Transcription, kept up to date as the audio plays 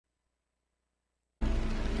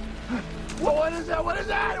what is it? What is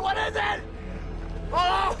it? What is it?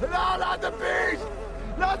 Oh, no, not the beast!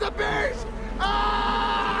 Not the beast!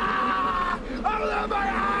 Ah! Open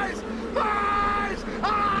my eyes! My eyes!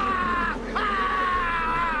 Ah! Ah!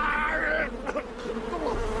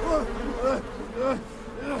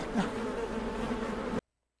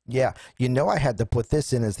 Yeah, you know I had to put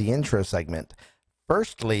this in as the intro segment.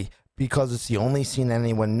 Firstly, because it's the only scene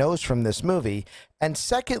anyone knows from this movie, and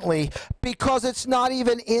secondly, because it's not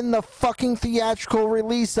even in the fucking theatrical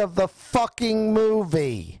release of the fucking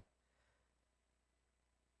movie.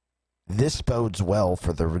 This bodes well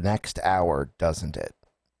for the next hour, doesn't it?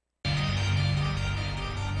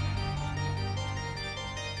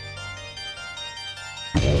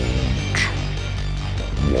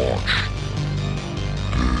 Watch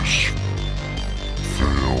this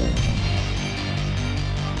film.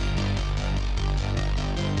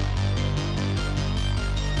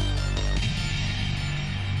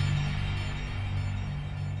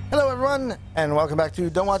 Hello, everyone, and welcome back to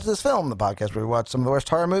Don't Watch This Film, the podcast where we watch some of the worst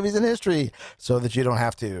horror movies in history so that you don't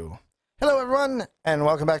have to. Hello, everyone, and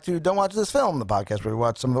welcome back to Don't Watch This Film, the podcast where we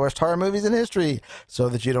watch some of the worst horror movies in history so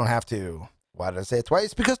that you don't have to. Why did I say it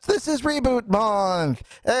twice? Because this is Reboot Month!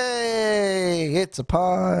 Hey, it's a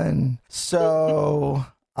pun. So,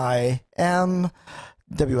 I am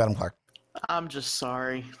W. Adam Clark. I'm just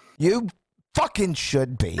sorry. You fucking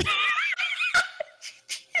should be.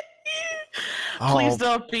 Please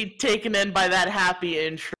don't be taken in by that happy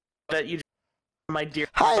intro that you just, my dear.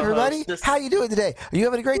 Hi, everybody. co-host. How you doing today? Are you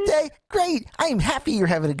having a great day? Great. I am happy you're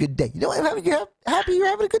having a good day. You know, I'm happy you're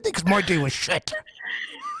having a good day because my day was shit.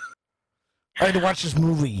 I had to watch this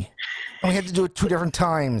movie, and we had to do it 2 different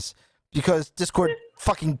times because Discord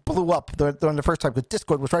fucking blew up on the first time because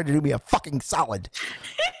Discord was trying to do me a fucking solid.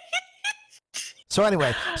 So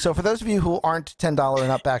anyway, for those of you who aren't $10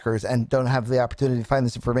 and up backers and don't have the opportunity to find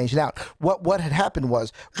this information out, what had happened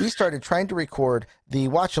was we started trying to record the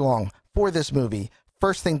watch along for this movie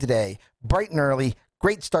first thing today, bright and early.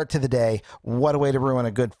 Great start to the day. What a way to ruin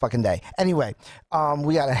a good fucking day. Anyway,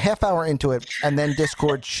 we got a half hour into it, and then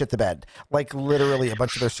Discord shit the bed. Like, literally, a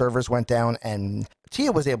bunch of their servers went down, and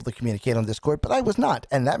Tia was able to communicate on Discord, but I was not.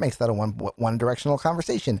 And that makes that a one-directional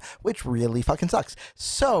conversation, which really fucking sucks.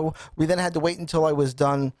 So, we then had to wait until I was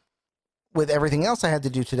done with everything else I had to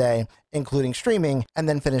do today, including streaming, and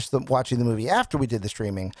then finish watching the movie after we did the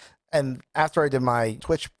streaming. And after I did my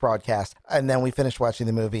Twitch broadcast, and then we finished watching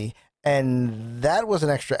the movie. And that was an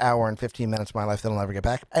extra hour and 15 minutes of my life that I'll never get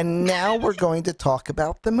back. And now we're going to talk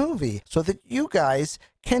about the movie so that you guys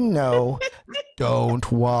can know,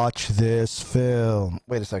 don't watch this film.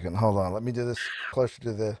 Wait a second. Hold on. Let me do this closer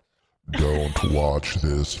to the... Don't watch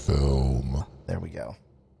this film. There we go.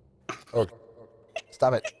 Okay.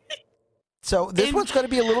 Stop it. So this one's going to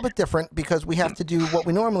be a little bit different because we have to do what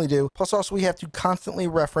we normally do. Plus also we have to constantly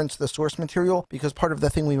reference the source material because part of the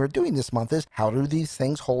thing we were doing this month is how do these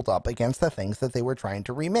things hold up against the things that they were trying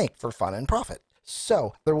to remake for fun and profit.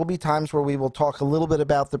 So there will be times where we will talk a little bit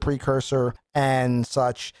about the precursor and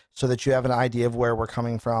such so that you have an idea of where we're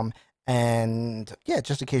coming from. And yeah,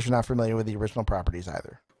 just in case you're not familiar with the original properties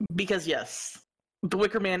either. Because yes, The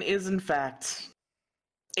Wicker Man is in fact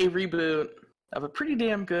a reboot of a pretty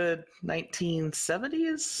damn good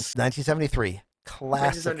 1970s? 1973.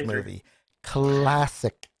 Classic 1973. movie.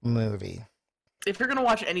 Classic movie. If you're going to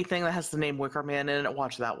watch anything that has the name Wicker Man in it,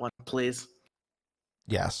 watch that one, please.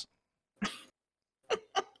 Yes.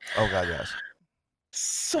 Oh, God, yes.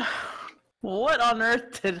 So, what on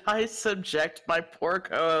earth did I subject my poor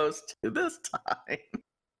co-host to this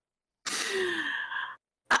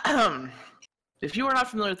time? If you are not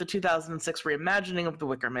familiar with the 2006 reimagining of The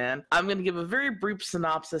Wicker Man, I'm going to give a very brief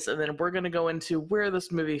synopsis, and then we're going to go into where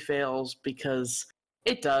this movie fails, because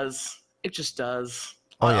it does. It just does.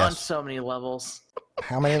 Oh, on yes. so many levels.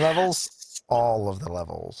 How many levels? All of the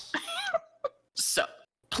levels. So,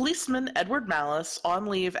 policeman Edward Malice, on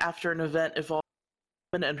leave after an event involving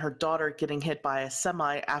a woman and her daughter getting hit by a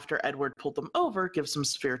semi after Edward pulled them over, gives him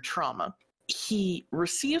severe trauma. He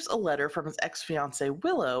receives a letter from his ex-fiancée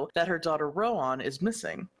Willow that her daughter Rowan is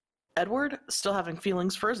missing. Edward, still having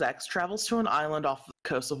feelings for his ex, travels to an island off the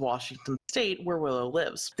coast of Washington State where Willow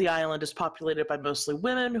lives. The island is populated by mostly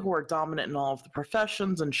women who are dominant in all of the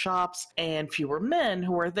professions and shops, and fewer men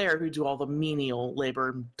who are there who do all the menial labor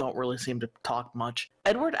and don't really seem to talk much.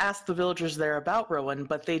 Edward asks the villagers there about Rowan,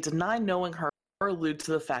 but they deny knowing her or allude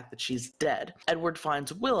to the fact that she's dead. Edward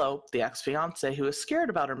finds Willow, the ex-fiancée, who is scared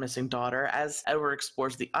about her missing daughter, as Edward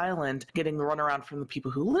explores the island, getting the runaround from the people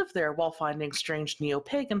who live there while finding strange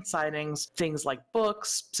neo-pagan sightings, things like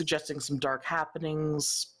books, suggesting some dark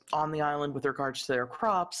happenings on the island with regards to their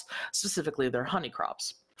crops, specifically their honey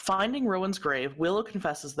crops. Finding Rowan's grave, Willow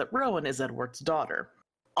confesses that Rowan is Edward's daughter.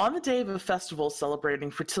 On the day of a festival celebrating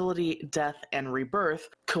fertility, death, and rebirth,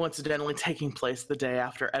 coincidentally taking place the day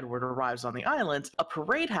after Edward arrives on the island, a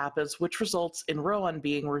parade happens which results in Rowan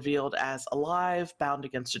being revealed as alive, bound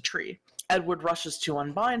against a tree. Edward rushes to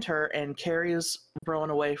unbind her and carries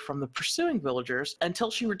Rowan away from the pursuing villagers until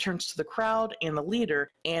she returns to the crowd and the leader,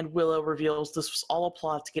 and Willow reveals this was all a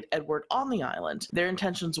plot to get Edward on the island. Their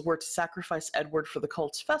intentions were to sacrifice Edward for the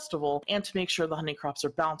cult's festival and to make sure the honey crops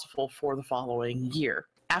are bountiful for the following year.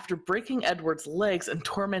 After breaking Edward's legs and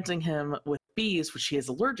tormenting him with bees, which he is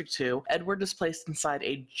allergic to, Edward is placed inside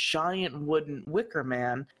a giant wooden wicker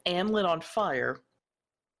man and lit on fire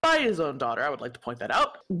by his own daughter, I would like to point that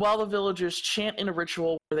out, while the villagers chant in a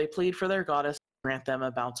ritual where they plead for their goddess to grant them a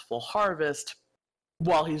bountiful harvest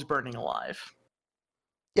while he's burning alive.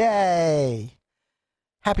 Yay!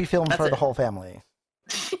 Happy film That's for the it. whole family.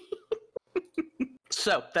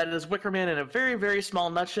 So, that is Wicker Man in a very, very small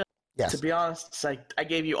nutshell. Yes. To be honest, I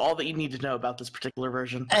gave you all that you need to know about this particular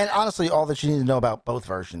version. And honestly, all that you need to know about both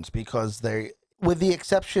versions, because they, with the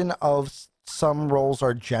exception of some roles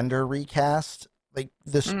are gender recast, like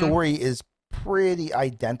the story is pretty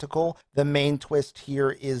identical. The main twist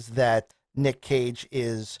here is that Nick Cage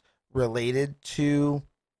is related to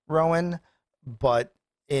Rowan, but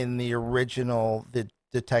in the original, the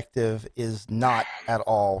detective is not at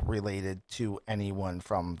all related to anyone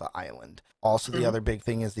from the island. Also, the other big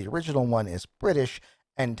thing is the original one is British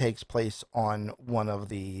and takes place on one of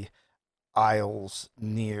the isles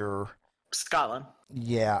near Scotland.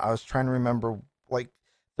 Yeah, I was trying to remember, like,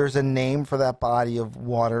 there's a name for that body of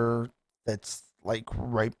water that's, like,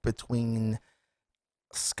 right between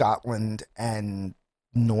Scotland and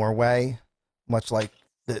Norway, much like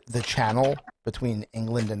the channel between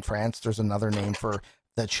England and France. There's another name for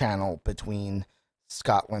the channel between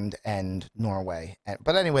Scotland and Norway.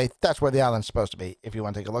 But anyway, that's where the island's supposed to be, if you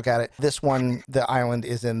want to take a look at it. This one, the island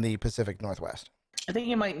is in the Pacific Northwest. I think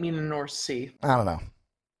you might mean the North Sea. I don't know.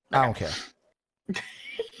 I don't care.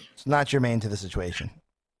 It's not germane to the situation.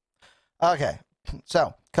 Okay, so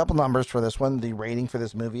a couple numbers for this one. The rating for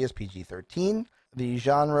this movie is PG-13. The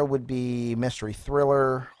genre would be mystery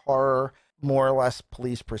thriller, horror, more or less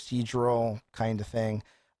police procedural kind of thing.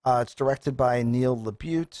 It's directed by Neil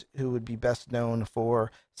LaBute, who would be best known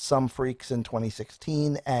for Some Freaks in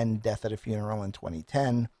 2016 and Death at a Funeral in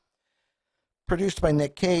 2010. Produced by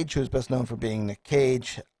Nick Cage, who is best known for being Nick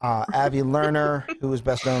Cage. Avi Lerner, who is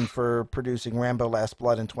best known for producing Rambo Last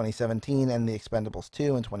Blood in 2017 and The Expendables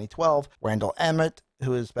 2 in 2012. Randall Emmett,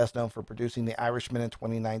 who is best known for producing The Irishman in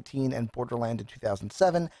 2019 and Borderland in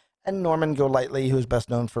 2007. And Norman Golightly, who is best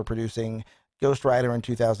known for producing Ghost Rider in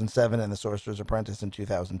 2007 and The Sorcerer's Apprentice in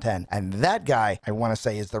 2010. And that guy, I want to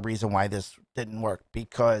say, is the reason why this didn't work,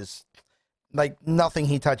 because like nothing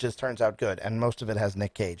he touches turns out good, and most of it has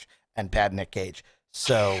Nick Cage and bad Nick Cage.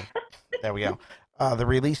 So there we go. The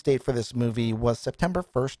release date for this movie was September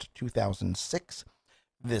 1st, 2006.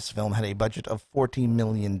 This film had a budget of $14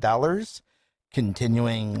 million.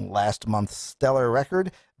 Continuing last month's stellar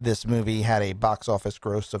record, this movie had a box office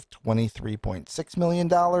gross of $23.6 million,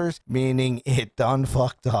 meaning it done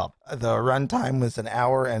fucked up. The runtime was an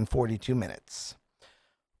hour and 42 minutes.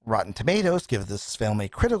 Rotten Tomatoes gives this film a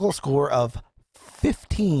critical score of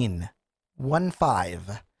 15, an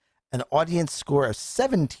audience score of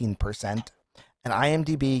 17%, and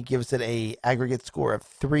IMDb gives it a aggregate score of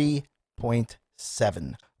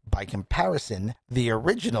 3.7. By comparison, the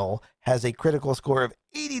original has a critical score of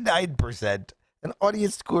 89%, an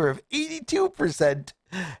audience score of 82%,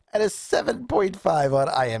 and a 7.5 on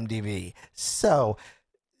IMDb. So,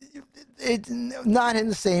 it's not in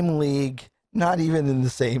the same league, not even in the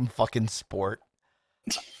same fucking sport.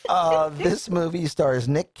 This movie stars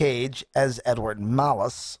Nick Cage as Edward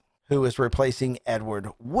Malice, who is replacing Edward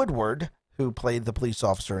Woodward, who played the police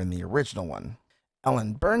officer in the original one.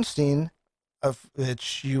 Ellen Bernstein, of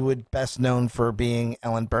which you would best known for being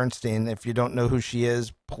Ellen Bernstein. If you don't know who she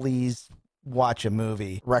is, please watch a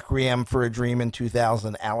movie. Requiem for a Dream in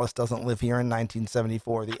 2000, Alice Doesn't Live Here in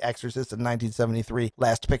 1974, The Exorcist in 1973,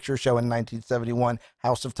 Last Picture Show in 1971,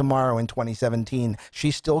 House of Tomorrow in 2017.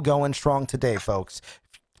 She's still going strong today, folks.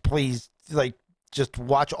 Please, just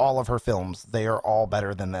watch all of her films. They are all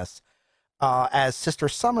better than this. As Sister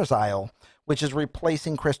Summerisle, which is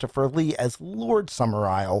replacing Christopher Lee as Lord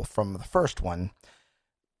Summerisle from the first one.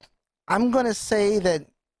 I'm going to say that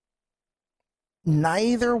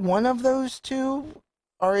neither one of those two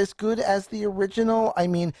are as good as the original. I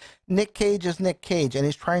mean, Nick Cage is Nick Cage, and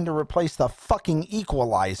he's trying to replace the fucking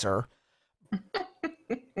Equalizer.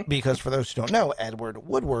 Because for those who don't know, Edward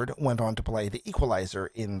Woodward went on to play the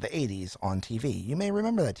Equalizer in the 80s on TV. You may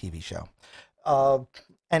remember that TV show.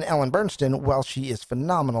 And Ellen Bernstein, while she is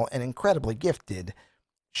phenomenal and incredibly gifted,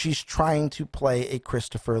 she's trying to play a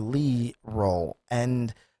Christopher Lee role,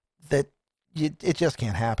 and it just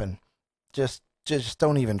can't happen. Just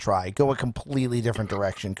don't even try. Go a completely different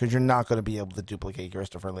direction, because you're not going to be able to duplicate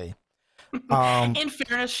Christopher Lee. In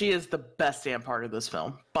fairness, she is the best damn part of this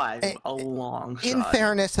film by a long shot. In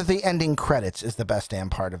fairness, the ending credits is the best damn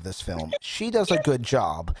part of this film. She does a good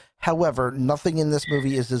job. However, nothing in this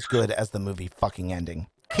movie is as good as the movie fucking ending.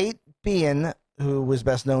 Kate Bean, who was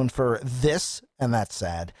best known for this, and that's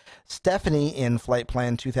sad, Stephanie in Flight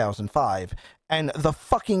Plan 2005, and the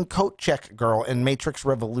fucking coat check girl in Matrix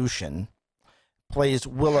Revolution plays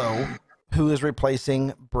Willow, who is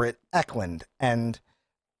replacing Britt Eklund, and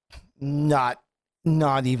not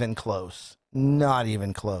even close. Not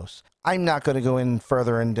even close. I'm not going to go in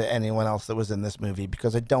further into anyone else that was in this movie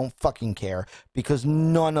because I don't fucking care, because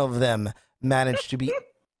none of them managed to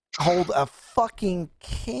hold a fucking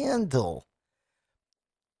candle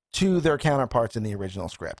to their counterparts in the original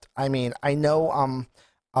script. I mean, I know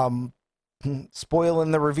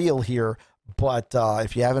spoiling the reveal here, but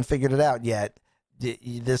if you haven't figured it out yet,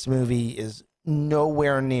 this movie is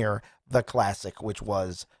nowhere near the classic, which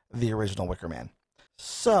was the original Wicker Man.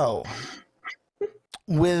 So,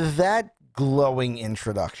 with that glowing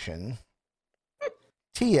introduction,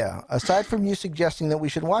 Tia, aside from you suggesting that we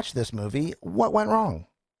should watch this movie, what went wrong?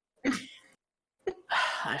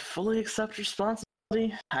 I fully accept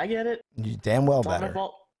responsibility. I get it. You damn well It's not my better.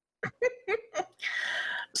 fault.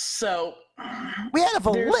 So We have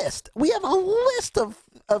a list. We have a list of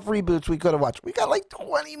reboots we could have watched. We got like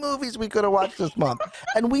 20 movies we could have watched this month,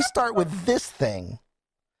 and we start with this thing.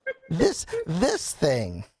 This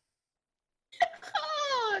thing.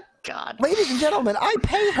 Oh, God. Ladies and gentlemen, I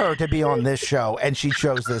pay her to be on this show, and she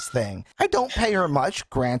chose this thing. I don't pay her much,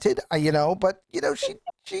 granted, but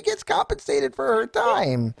she gets compensated for her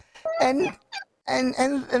time, and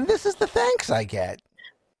this is the thanks I get.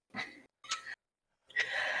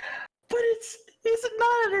 But is it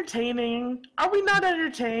not entertaining? Are we not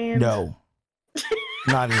entertained? No,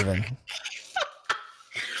 not even.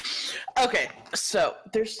 Okay, so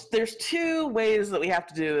there's two ways that we have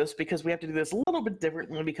to do this, because we have to do this a little bit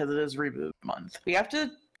differently because it is reboot month. We have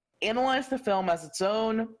to analyze the film as its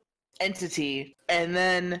own entity and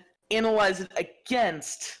then analyze it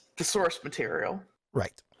against the source material.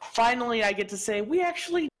 Right. Finally, I get to say we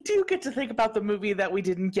actually do get to think about the movie that we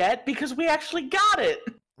didn't get because we actually got it.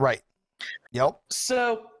 Right. Yep.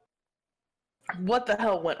 So, what the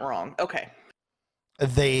hell went wrong? Okay.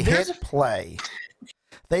 They hit play.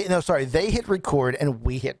 They hit record and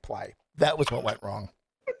we hit play. That was what went wrong.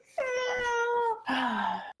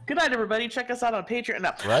 Good night, everybody. Check us out on Patreon.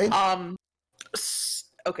 No. Right?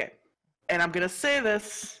 Okay. And I'm going to say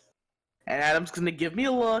this, and Adam's going to give me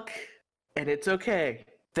a look, and it's okay.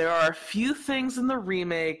 There are a few things in the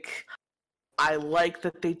remake I like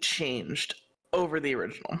that they changed over the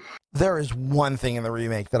original. There is one thing in the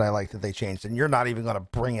remake that I like that they changed, and you're not even going to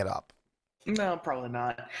bring it up. No, probably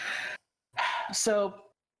not. So,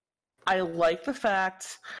 I like the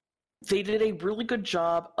fact they did a really good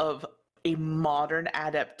job of a modern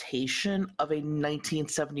adaptation of a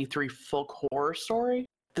 1973 folk horror story.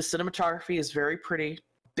 The cinematography is very pretty.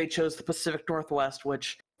 They chose the Pacific Northwest,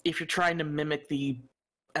 which, if you're trying to mimic the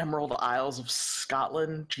Emerald Isles of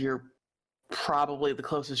Scotland, you're probably the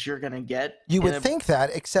closest you're going to get. You would think that,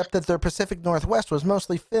 except that their Pacific Northwest was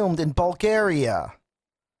mostly filmed in Bulgaria.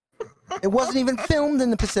 It wasn't even filmed in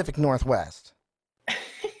the Pacific Northwest.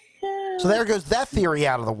 So there goes that theory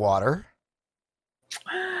out of the water.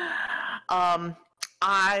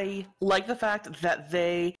 I like the fact that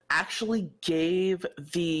they actually gave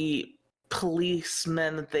the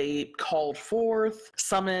policemen that they called forth,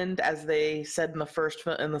 summoned, as they said in the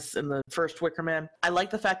first Wicker Man. I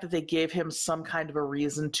like the fact that they gave him some kind of a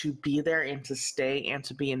reason to be there and to stay and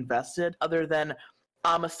to be invested, other than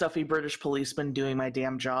I'm a stuffy British policeman doing my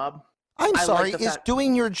damn job. I'm sorry, is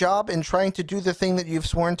doing your job and trying to do the thing that you've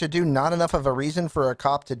sworn to do not enough of a reason for a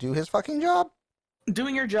cop to do his fucking job?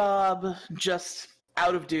 Doing your job, just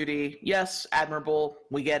out of duty. Yes, admirable.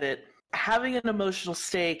 We get it. Having an emotional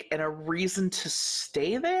stake and a reason to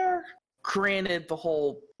stay there, granted the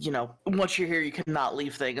whole, once you're here you cannot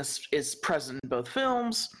leave thing is present in both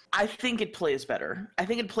films. I think it plays better. I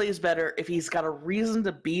think it plays better if he's got a reason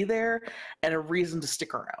to be there and a reason to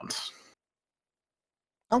stick around.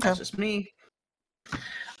 Okay. That's just me.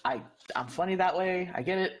 I'm funny that way. I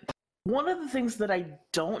get it. One of the things that I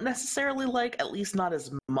don't necessarily like, at least not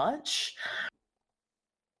as much,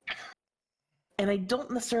 and I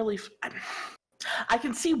don't necessarily. I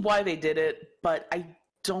can see why they did it, but I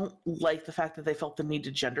don't like the fact that they felt the need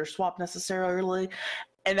to gender swap necessarily.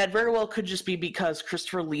 And that very well could just be because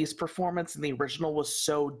Christopher Lee's performance in the original was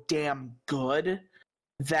so damn good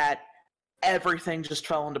that everything just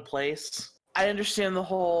fell into place. I understand the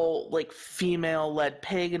whole, like, female-led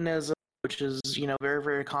paganism, which is, very,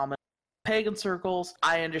 very common in pagan circles.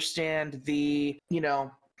 I understand the,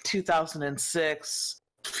 2006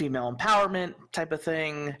 female empowerment type of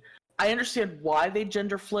thing. I understand why they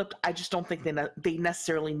gender flipped. I just don't think they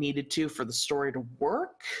necessarily needed to for the story to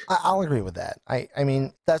work. I'll agree with that. I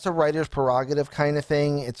mean, that's a writer's prerogative kind of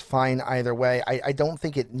thing. It's fine either way. I don't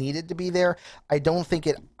think it needed to be there. I don't think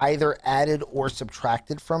it either added or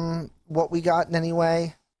subtracted from what we got in any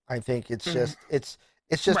way. I think it's just it's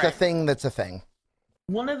just Right. a thing that's a thing.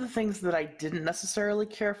 One of the things that I didn't necessarily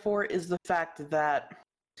care for is the fact that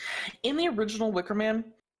in the original Wicker Man,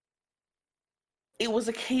 it was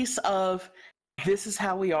a case of this is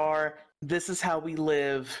how we are, this is how we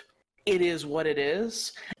live, it is what it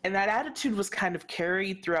is. And that attitude was kind of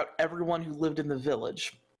carried throughout everyone who lived in the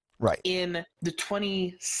village. Right. In the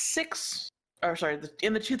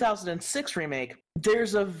 2006 remake,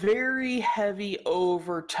 there's a very heavy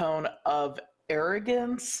overtone of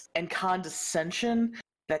arrogance and condescension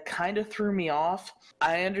that kind of threw me off.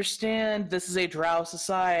 I understand this is a drow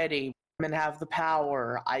society. Women have the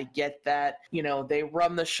power. I get that, they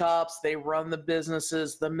run the shops, they run the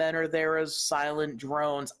businesses, the men are there as silent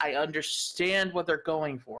drones. I understand what they're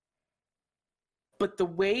going for. But the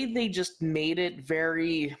way they just made it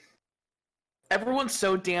everyone's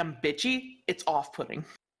so damn bitchy, it's off-putting.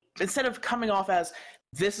 Instead of coming off as,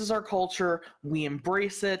 this is our culture, we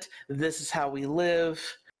embrace it, this is how we live,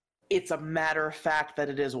 it's a matter of fact that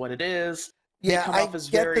it is what it is. Yeah, I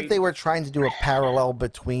get that they were trying to do a parallel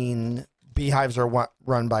between beehives are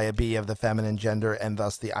run by a bee of the feminine gender, and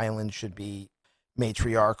thus the island should be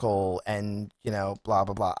matriarchal and, blah,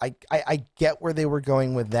 blah, blah. I get where they were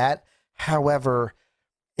going with that. However,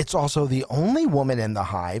 it's also the only woman in the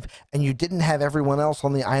hive, and you didn't have everyone else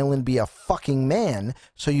on the island be a fucking man,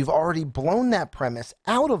 so you've already blown that premise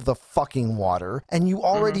out of the fucking water, and you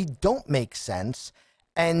already don't make sense,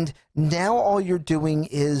 and now all you're doing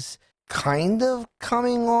is kind of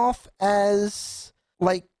coming off as,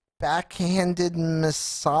 like, backhanded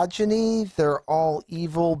misogyny. They're all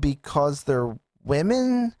evil because they're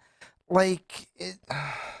women. Like,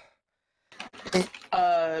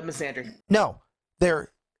 misandry. No, the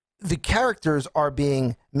characters are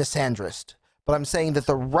being misandrist, but I'm saying that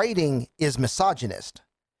the writing is misogynist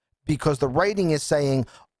because the writing is saying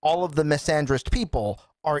all of the misandrist people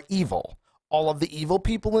are evil. All of the evil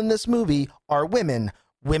people in this movie are women.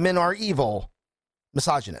 Women are evil.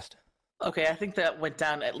 Misogynist. Okay, I think that went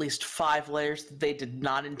down at least 5 layers that they did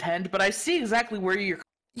not intend, but I see exactly where you're.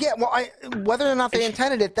 Yeah, well, whether or not they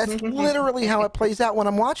intended it, that's literally how it plays out when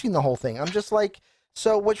I'm watching the whole thing. I'm just like,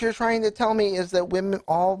 so what you're trying to tell me is that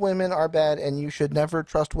all women are bad, and you should never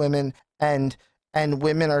trust women, and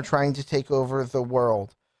women are trying to take over the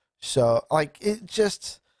world. So, like, it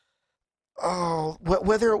just,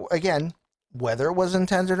 whether it was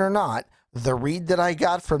intended or not, the read that I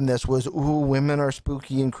got from this was, ooh, women are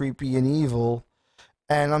spooky and creepy and evil.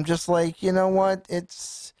 And I'm just like, you know what?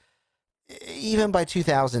 It's, even by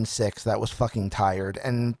 2006, that was fucking tired.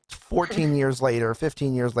 And 15 years later,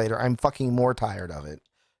 I'm fucking more tired of it.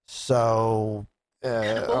 So,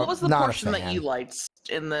 what was the not a portion that fan. you liked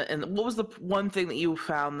what was the one thing that you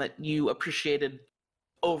found that you appreciated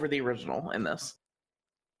over the original in this?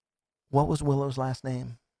 What was Willow's last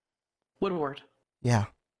name? Woodward. Yeah.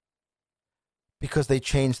 Because they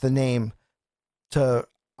changed the name to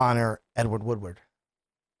honor Edward Woodward.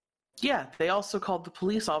 Yeah, they also called the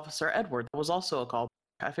police officer Edward. That was also a call.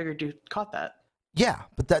 I figured you caught that. Yeah,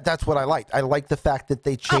 but that's what I liked. I like the fact that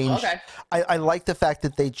they changed. Oh, okay. I like the fact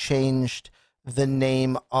that they changed the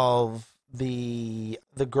name of the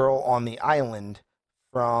girl on the island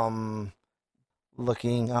from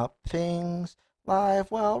Looking Up Things live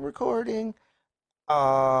while recording.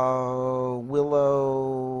 Willow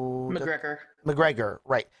McGregor,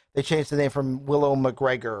 right? They changed the name from Willow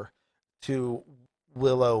McGregor to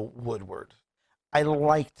Willow Woodward. I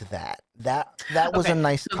liked that. That was a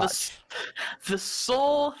nice touch. The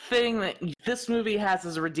sole thing that this movie has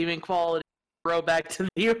as a redeeming quality, throwback to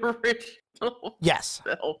the original. Yes.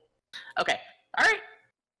 Film. Okay. All right.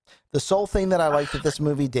 The sole thing that I like that this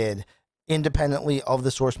movie did, independently of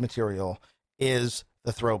the source material, is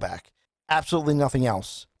the throwback. Absolutely nothing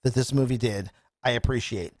else that this movie did I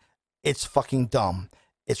appreciate. It's fucking dumb.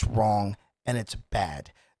 It's wrong, and it's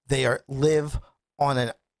bad. They live on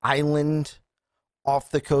an island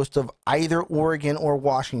off the coast of either Oregon or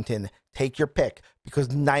Washington. Take your pick, because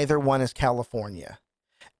neither one is California.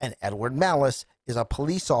 And Edward Malice is a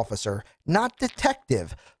police officer, not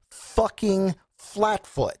detective, fucking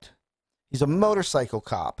Flatfoot. He's a motorcycle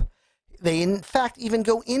cop. They, in fact, even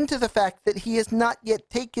go into the fact that he has not yet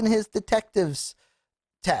taken his detective's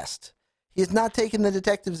test. He has not taken the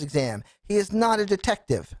detective's exam. He is not a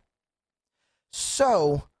detective.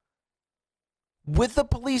 So, with the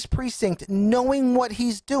police precinct knowing what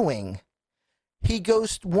he's doing, he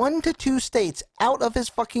goes 1 to 2 states out of his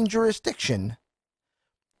fucking jurisdiction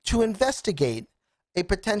to investigate a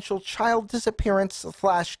potential child disappearance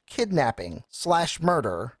 / kidnapping /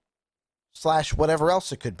 murder / whatever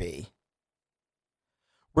else it could be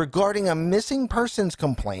regarding a missing persons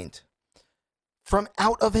complaint from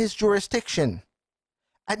out of his jurisdiction.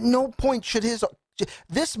 At no point should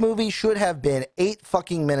this movie should have been 8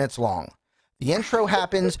 fucking minutes long. The intro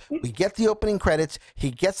happens, we get the opening credits,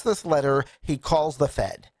 he gets this letter, he calls the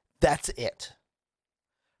Fed. That's it.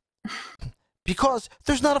 Because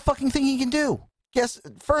there's not a fucking thing he can do. Yes,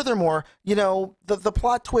 furthermore, you know, the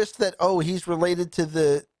plot twist that, oh, he's related to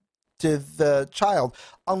the child,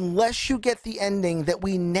 unless you get the ending that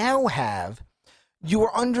we now have, you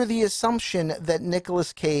are under the assumption that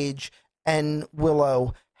Nicolas Cage and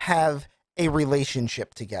Willow have a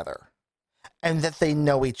relationship together and that they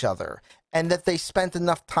know each other and that they spent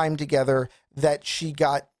enough time together that she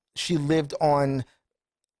lived on,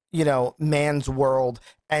 you know, man's world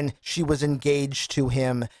and she was engaged to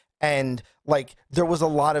him. And like, there was a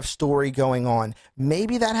lot of story going on.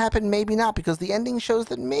 Maybe that happened, maybe not, because the ending shows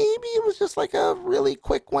that maybe it was just like a really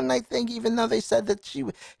quick one night thing, even though they said that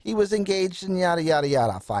he was engaged and yada, yada,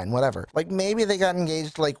 yada. Fine, whatever. Like, maybe they got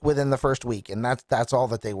engaged like within the first week and that's all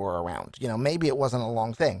that they were around. You know, maybe it wasn't a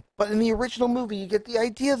long thing. But in the original movie, you get the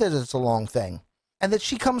idea that it's a long thing and that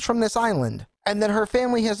she comes from this island and that her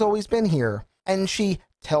family has always been here. And she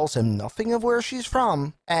tells him nothing of where she's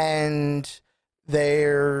from. And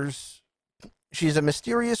she's a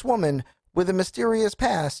mysterious woman with a mysterious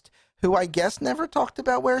past who I guess never talked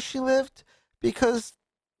about where she lived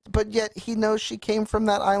but yet he knows she came from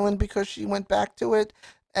that island because she went back to it.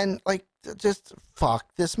 And like, just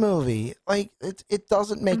fuck this movie. Like, it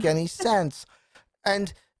doesn't make any sense.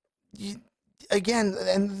 And again,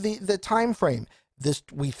 and the time frame,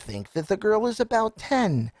 we think that the girl is about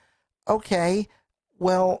 10. Okay.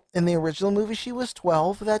 Well, in the original movie, she was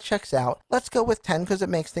 12. That checks out. Let's go with 10 because it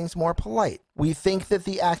makes things more polite. We think that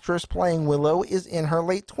the actress playing Willow is in her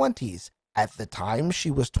late 20s. At the time, she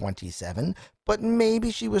was 27, but maybe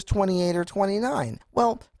she was 28 or 29.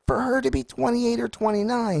 Well, for her to be 28 or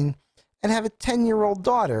 29 and have a 10-year-old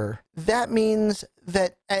daughter, that means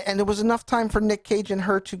that, and it was enough time for Nick Cage and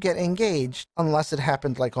her to get engaged, unless it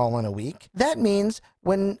happened like all in a week. That means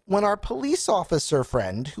when our police officer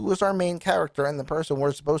friend, who was our main character and the person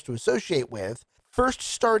we're supposed to associate with, first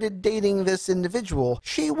started dating this individual,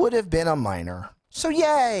 she would have been a minor. So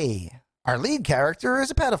yay! Our lead character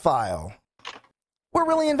is a pedophile. We're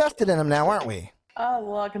really invested in him now, aren't we?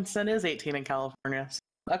 Well, consent is 18 in California.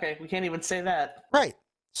 Okay, we can't even say that. Right.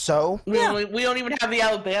 So, we don't even have the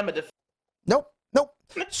Alabama defense. Nope.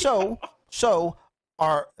 So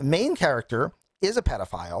our main character is a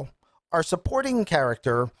pedophile. Our supporting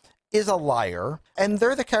character is a liar. And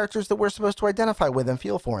they're the characters that we're supposed to identify with and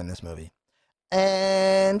feel for in this movie.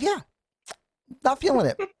 And yeah, not feeling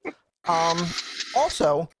it.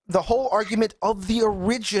 Also, the whole argument of the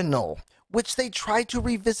original, which they try to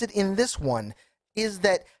revisit in this one, is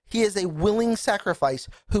that he is a willing sacrifice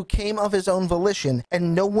who came of his own volition,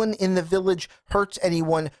 and no one in the village hurts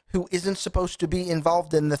anyone who isn't supposed to be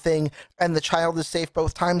involved in the thing, and the child is safe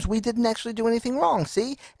both times. We didn't actually do anything wrong,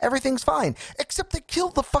 see? Everything's fine. Except they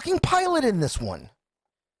killed the fucking pilot in this one.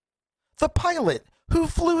 The pilot who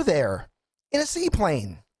flew there in a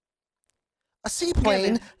seaplane. A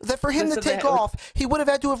seaplane that for him to take off, he would have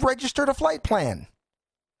had to have registered a flight plan.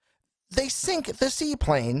 They sink the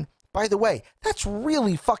seaplane. By the way, that's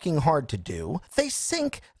really fucking hard to do. They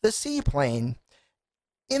sink the seaplane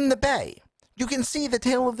in the bay. You can see the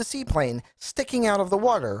tail of the seaplane sticking out of the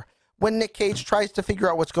water when Nick Cage tries to figure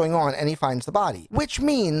out what's going on and he finds the body. Which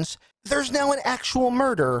means there's now an actual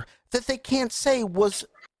murder that they can't say was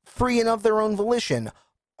free and of their own volition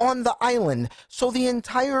on the island. So the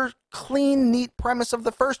entire clean, neat premise of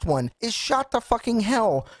the first one is shot to fucking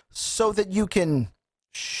hell so that you can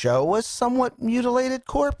show a somewhat mutilated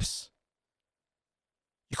corpse.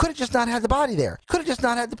 You could have just not had the body there. You could have just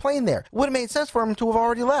not had the plane there. It would have made sense for him to have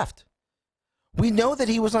already left. We know that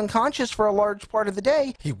he was unconscious for a large part of the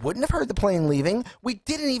day. He wouldn't have heard the plane leaving. We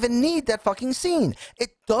didn't even need that fucking scene.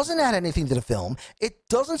 It doesn't add anything to the film. It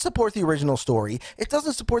doesn't support the original story. It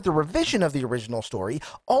doesn't support the revision of the original story.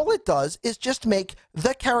 All it does is just make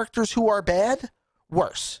the characters who are bad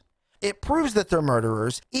worse. It proves that they're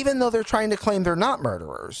murderers, even though they're trying to claim they're not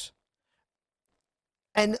murderers.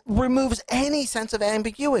 And removes any sense of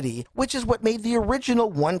ambiguity, which is what made the original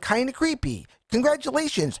one kind of creepy.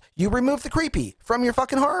 Congratulations, you removed the creepy from your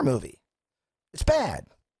fucking horror movie. It's bad.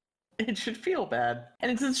 It should feel bad.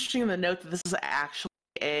 And it's interesting to note that this is actually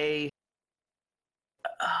a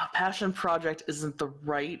passion project isn't the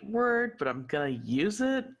right word, but I'm gonna use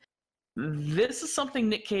it. This is something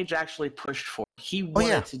Nick Cage actually pushed for. He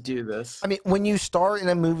wanted to do this. I mean, when you star in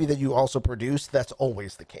a movie that you also produce, that's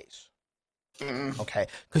always the case. Okay,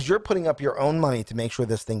 because you're putting up your own money to make sure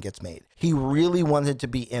this thing gets made. He really wanted to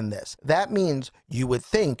be in this. That means you would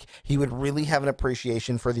think he would really have an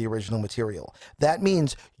appreciation for the original material. That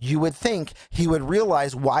means you would think he would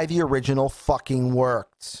realize why the original fucking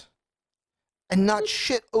worked. And not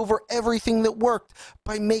shit over everything that worked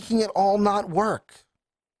by making it all not work.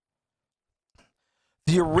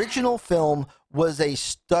 The original film was a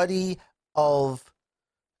study of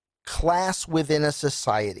class within a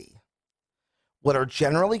society. What are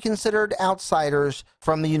generally considered outsiders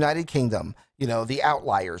from the United Kingdom, you know, the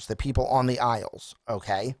outliers, the people on the aisles,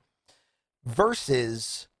 okay,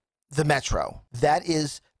 versus the Metro. That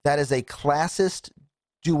is a classist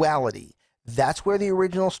duality. That's where the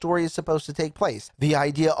original story is supposed to take place. The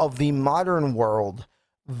idea of the modern world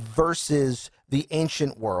versus the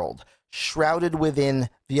ancient world, shrouded within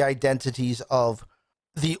the identities of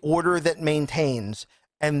the order that maintains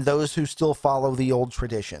and those who still follow the old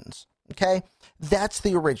traditions. Okay? That's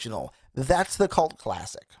the original. That's the cult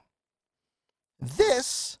classic.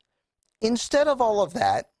 This, instead of all of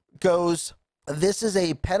that, goes, this is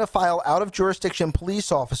a pedophile out of jurisdiction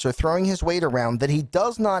police officer throwing his weight around that he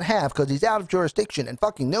does not have because he's out of jurisdiction and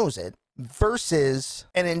fucking knows it, versus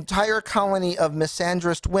an entire colony of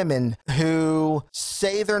misandrist women who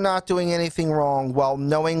say they're not doing anything wrong while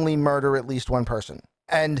knowingly murder at least one person.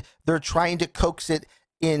 And they're trying to coax it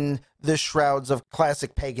in the shrouds of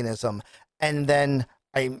classic paganism. And then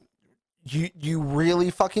you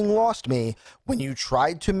really fucking lost me when you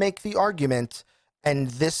tried to make the argument, and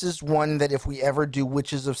this is one that if we ever do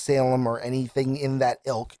Witches of Salem or anything in that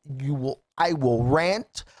ilk, I will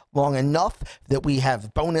rant long enough that we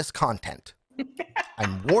have bonus content.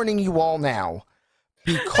 I'm warning you all now,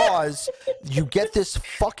 because you get this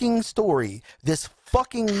fucking story, this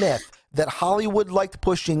fucking myth that Hollywood liked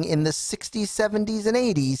pushing in the 60s, 70s, and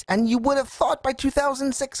 80s, and you would have thought by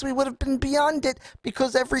 2006 we would have been beyond it,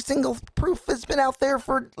 because every single proof has been out there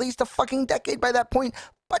for at least a fucking decade by that point.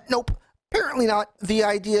 But nope, apparently not. The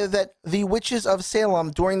idea that the witches of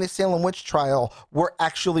Salem during the Salem witch trial were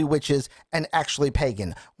actually witches and actually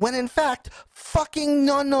pagan, when in fact, fucking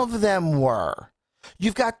none of them were.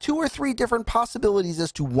 You've got 2 or 3 different possibilities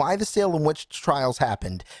as to why the Salem witch trials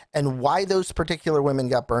happened and why those particular women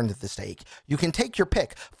got burned at the stake. You can take your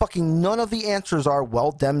pick. Fucking none of the answers are,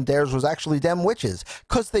 well, them theirs was actually them witches,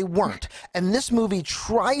 because they weren't. And this movie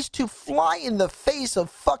tries to fly in the face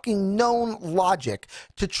of fucking known logic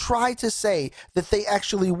to try to say that they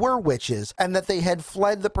actually were witches and that they had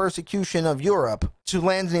fled the persecution of Europe to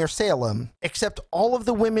land near Salem, except all of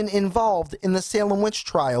the women involved in the Salem witch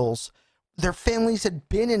trials, their families had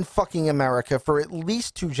been in fucking America for at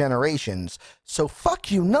least 2 generations. So fuck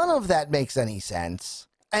you, none of that makes any sense.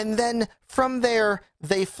 And then from there,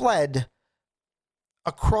 they fled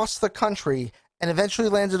across the country and eventually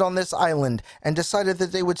landed on this island and decided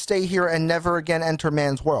that they would stay here and never again enter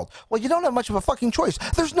man's world. Well, you don't have much of a fucking choice.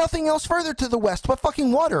 There's nothing else further to the west but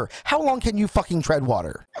fucking water. How long can you fucking tread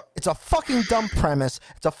water? It's a fucking dumb premise.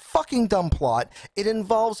 It's a fucking dumb plot. It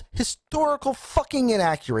involves historical fucking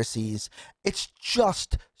inaccuracies. It's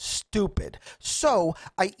just stupid. So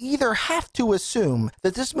I either have to assume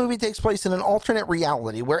that this movie takes place in an alternate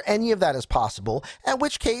reality where any of that is possible, in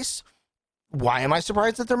which case, why am I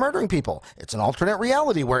surprised that they're murdering people? It's an alternate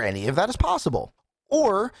reality where any of that is possible.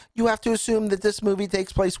 Or you have to assume that this movie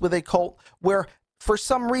takes place with a cult where, for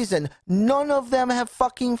some reason, none of them have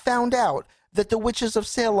fucking found out that the witches of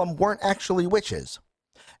Salem weren't actually witches.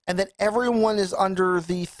 And that everyone is under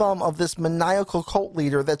the thumb of this maniacal cult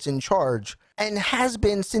leader that's in charge, and has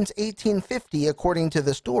been since 1850, according to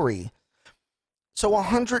the story. So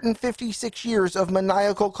 156 years of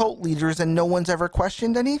maniacal cult leaders and no one's ever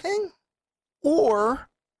questioned anything? Or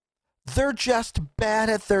they're just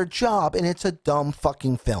bad at their job and it's a dumb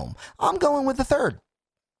fucking film. I'm going with the third.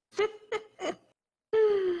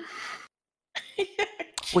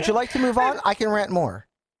 Would you like to move on? I can rant more.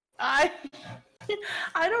 I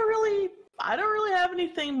don't really have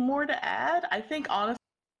anything more to add. I think honestly,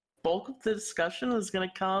 the bulk of the discussion is going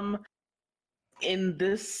to come in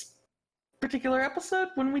this particular episode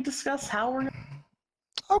when we discuss how we're.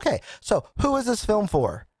 Okay, so who is this film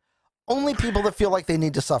for? Only people that feel like they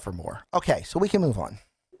need to suffer more. Okay, so we can move on.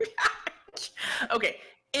 Okay,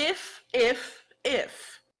 if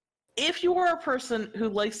you are a person who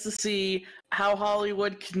likes to see how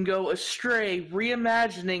Hollywood can go astray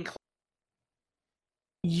reimagining,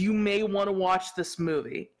 you may want to watch this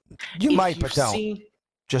movie. You might, but don't.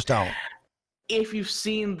 Just don't. If you've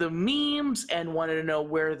seen the memes and wanted to know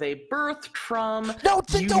where they birthed from, no,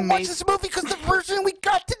 don't watch this movie because the version we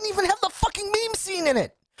got didn't even have the fucking meme scene in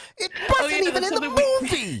it. It wasn't even in the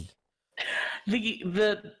movie.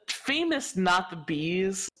 The famous "Not the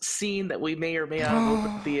Bees" scene that we may or may not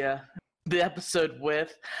open the episode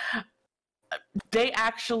with.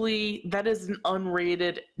 That is an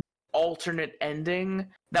unrated alternate ending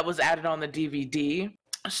that was added on the DVD.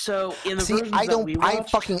 So in the versions that we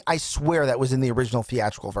watched, I swear that was in the original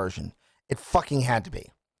theatrical version. It fucking had to be.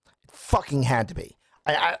 It fucking had to be.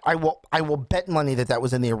 I will bet money that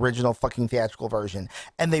was in the original fucking theatrical version,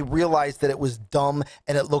 and they realized that it was dumb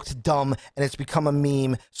and it looked dumb and it's become a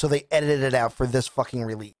meme, so they edited it out for this fucking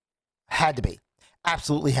release. Had to be.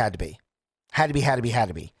 Absolutely had to be. Had to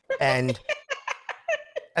be. And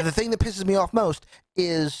and the thing that pisses me off most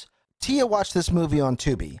is Tia watched this movie on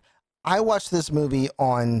Tubi. I watched this movie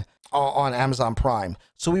on Amazon Prime.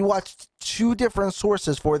 So we watched two different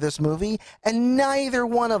sources for this movie, and neither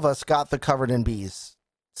one of us got the Covered in Bees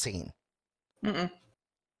scene.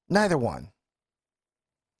 Neither one.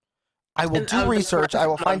 I will do research. I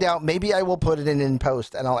will find out. Maybe I will put it in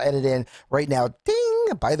post, and I'll edit in right now.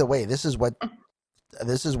 Ding! By the way, this is what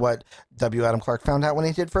W. Adam Clark found out when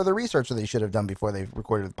he did further research that they should have done before they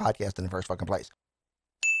recorded the podcast in the first fucking place.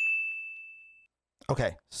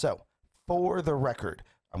 Okay, so for the record,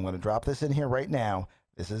 I'm going to drop this in here right now.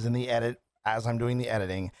 This is in the edit as I'm doing the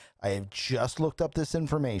editing. I have just looked up this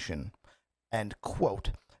information and,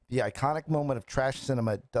 quote, the iconic moment of trash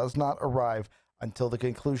cinema does not arrive until the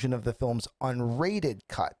conclusion of the film's unrated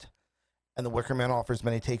cut. And The Wicker Man offers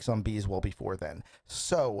many takes on bees well before then.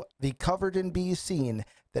 So the Covered in Bees scene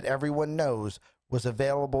that everyone knows was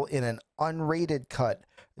available in an unrated cut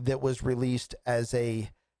that was released as a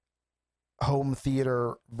home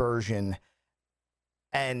theater version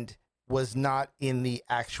and was not in the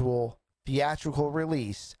actual theatrical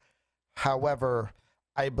release. However,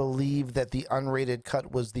 I believe that the unrated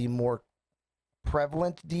cut was the more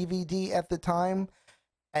prevalent DVD at the time,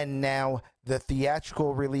 and now the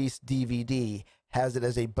theatrical release DVD has it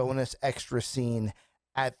as a bonus extra scene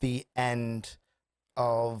at the end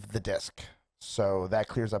of the disc. So that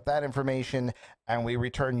clears up that information, and we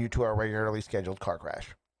return you to our regularly scheduled car crash.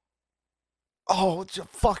 Oh,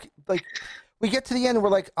 fuck. Like, we get to the end and we're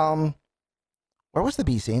like, where was the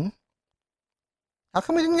bee scene? How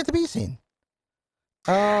come we didn't get the bee scene?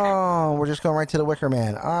 Oh, we're just going right to the Wicker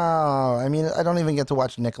Man. Oh, I mean, I don't even get to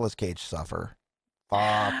watch Nicolas Cage suffer.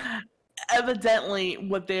 Fuck. Evidently,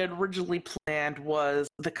 what they had originally planned was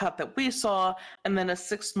the cut that we saw, and then a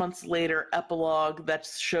 6 months later epilogue that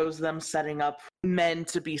shows them setting up men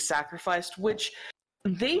to be sacrificed, which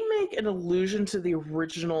they make an allusion to the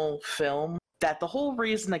original film, that the whole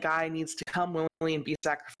reason a guy needs to come willingly and be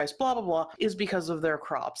sacrificed, blah, blah, blah, is because of their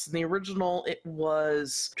crops. In the original, it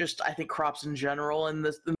was just, I think, crops in general, and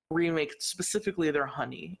the remake, specifically their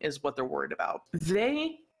honey, is what they're worried about.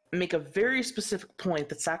 They make a very specific point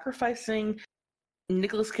that sacrificing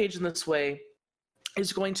Nicolas Cage in this way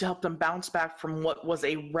is going to help them bounce back from what was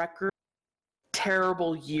a record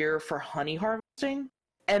terrible year for honey harvesting,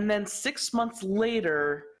 and then 6 months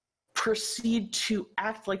later proceed to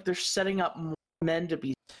act like they're setting up more men to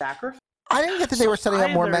be sacrificed. I didn't get that they were setting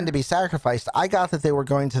up more men to be sacrificed. I got that they were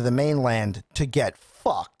going to the mainland to get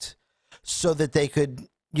fucked so that they could,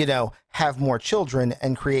 have more children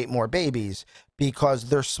and create more babies, because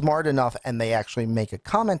they're smart enough, and they actually make a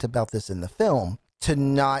comment about this in the film, to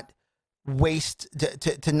not waste,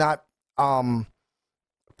 to not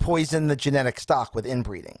poison the genetic stock with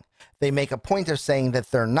inbreeding. They make a point of saying that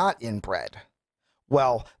they're not inbred.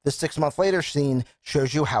 Well, the 6 month later scene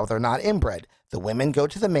shows you how they're not inbred. The women go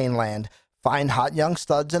to the mainland, find hot young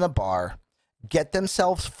studs in a bar, get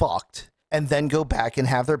themselves fucked, and then go back and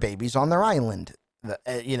have their babies on their island.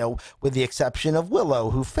 With the exception of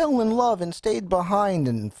Willow, who fell in love and stayed behind,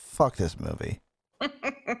 and fuck this movie.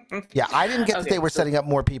 Yeah, I didn't get that they were setting up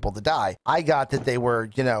more people to die. I got that they were,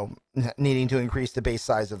 needing to increase the base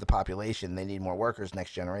size of the population. They need more workers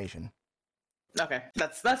next generation. Okay,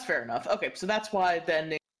 that's fair enough. Okay, so that's why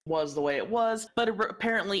then was the way it was. But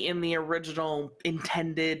apparently in the original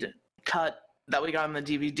intended cut that we got on the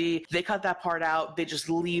DVD, they cut that part out. They just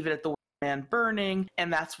leave it at the man burning,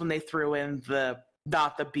 and that's when they threw in the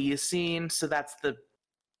not the bees scene. So that's the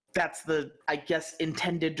I guess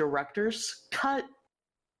intended director's cut,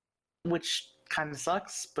 which kind of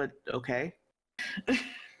sucks, but okay.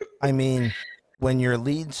 I mean, when your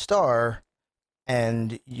lead star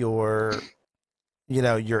and your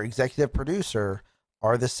executive producer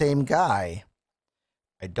are the same guy,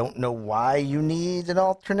 I don't know why you need an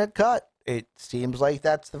alternate cut. It seems like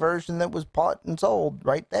that's the version that was bought and sold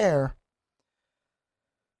right there.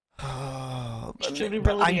 I'm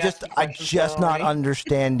just not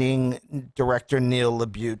understanding director Neil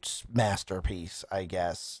LaBute's masterpiece, I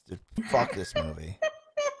guess. Fuck this movie.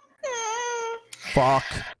 Fuck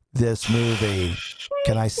this movie.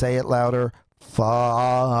 Can I say it louder? Fuck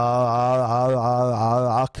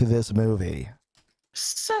this movie.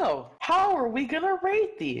 So, how are we gonna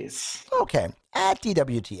rate these? Okay, at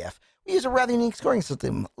DWTF, we use a rather unique scoring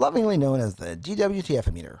system, lovingly known as the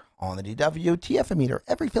DWTF-meter. On the DWTF-meter,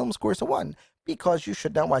 every film scores a 1, because you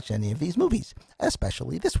should not watch any of these movies,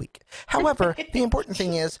 especially this week. However, the important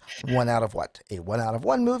thing is, 1 out of what? A 1 out of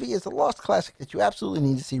 1 movie is a lost classic that you absolutely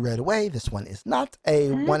need to see right away. This one is not.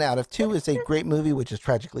 A 1 out of 2 is a great movie, which is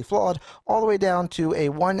tragically flawed, all the way down to a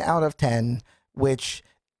 1 out of 10, which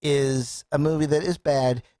is a movie that is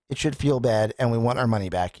bad, it should feel bad, and we want our money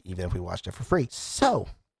back, even if we watched it for free. So,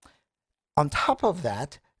 on top of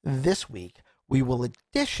that, this week, we will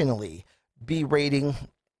additionally be rating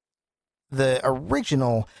the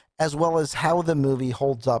original as well as how the movie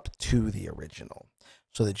holds up to the original,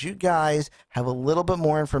 so that you guys have a little bit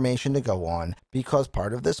more information to go on, because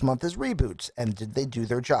part of this month is reboots, and did they do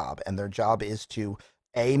their job? And their job is to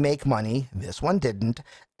A, make money, this one didn't,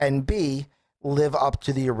 and B, live up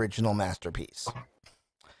to the original masterpiece.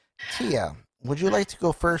 Tia, would you like to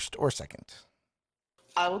go first or second?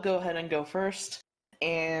 I will go ahead and go first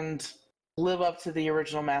and live up to the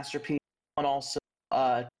original masterpiece, and also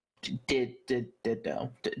it did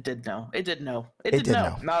know.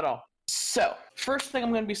 Not at all. So, first thing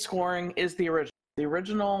I'm going to be scoring is the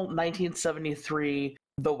original 1973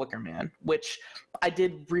 The Wicker Man, which I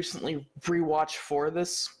did recently rewatch for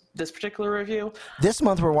this particular review. This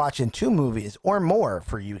month we're watching 2 movies or more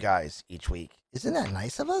for you guys each week. Isn't that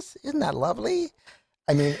nice of us? Isn't that lovely?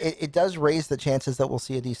 I mean, it does raise the chances that we'll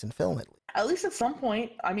see a decent film at least. At least at some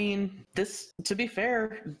point. I mean, this, to be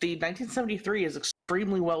fair, the 1973 is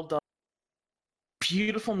extremely well done.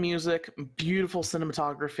 Beautiful music, beautiful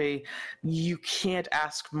cinematography. You can't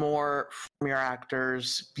ask more from your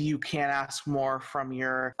actors. You can't ask more from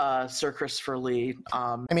your Sir Christopher Lee.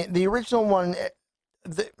 I mean, the original one,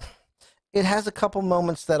 it has a couple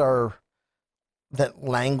moments that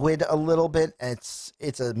languid a little bit.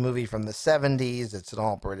 It's a movie from the 70s. It's an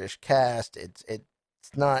all British cast. It's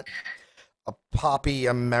not a poppy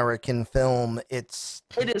American film. It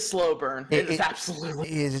is slow burn. It is absolutely.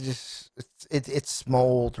 It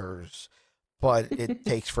smolders, but it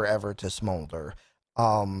takes forever to smolder.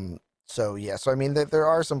 So I mean, there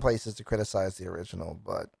are some places to criticize the original,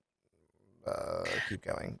 but keep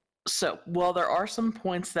going. So, well, there are some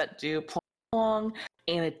points that do play along,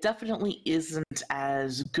 and it definitely isn't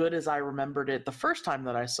as good as I remembered it the first time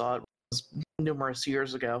that I saw it, was numerous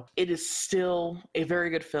years ago. It is still a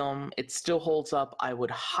very good film. It still holds up. I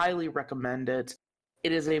would highly recommend it.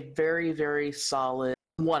 It is a very, very solid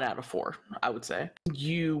 1 out of 4, I would say.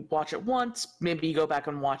 You watch it once, maybe you go back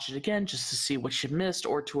and watch it again just to see what you missed,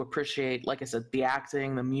 or to appreciate, like I said, the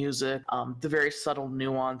acting, the music, the very subtle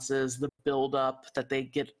nuances, the build-up that they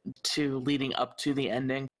get to leading up to the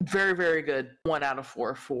ending. Very, very good 1 out of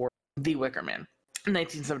 4 for The Wicker Man,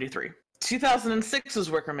 1973.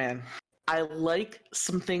 2006's Wicker Man. I like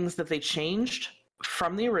some things that they changed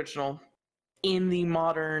from the original in the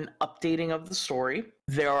modern updating of the story.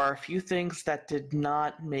 There are a few things that did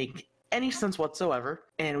not make any sense whatsoever,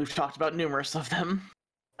 and we've talked about numerous of them.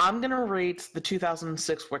 I'm going to rate the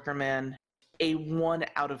 2006 Wicker Man a 1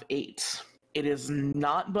 out of 8. It is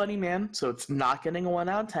not Bunny Man, so it's not getting a 1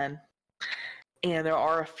 out of 10. And there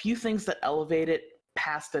are a few things that elevate it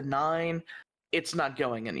past a 9. It's not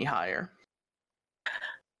going any higher.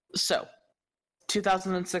 So,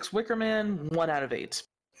 2006 Wicker Man, 1 out of 8.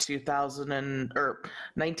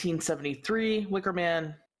 1973 Wicker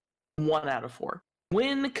Man, 1 out of 4.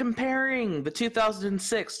 When comparing the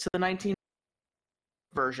 2006 to the 19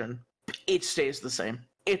 version, it stays the same.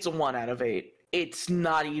 It's a 1 out of 8. It's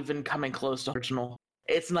not even coming close to original.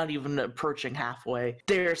 It's not even approaching halfway.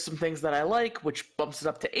 There's some things that I like, which bumps it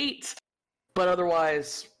up to 8, but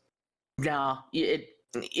otherwise, nah.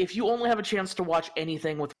 If you only have a chance to watch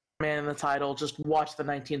anything with Man in the title, just watch the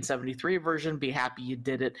 1973 version, be happy you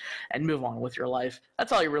did it, and move on with your life.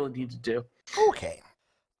 That's all you really need to do. Okay.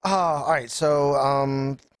 All right. So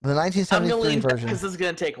the 1973 version. Because this is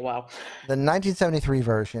going to take a while. The 1973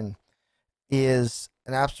 version is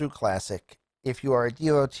an absolute classic. If you are a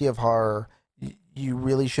devotee of horror, you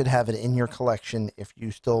really should have it in your collection if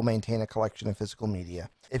you still maintain a collection of physical media.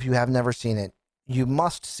 If you have never seen it, you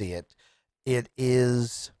must see it. It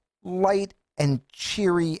is light and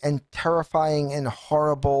cheery and terrifying and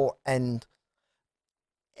horrible and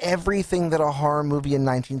everything that a horror movie in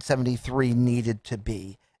 1973 needed to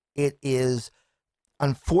be. It is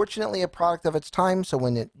unfortunately a product of its time, so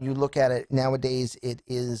when you look at it nowadays, it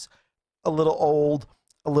is a little old,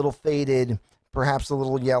 a little faded, perhaps a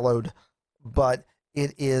little yellowed, but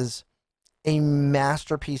it is a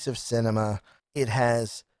masterpiece of cinema. It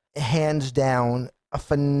has, hands down, a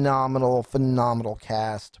phenomenal, phenomenal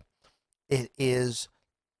cast. It is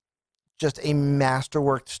just a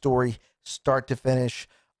masterwork story, start to finish,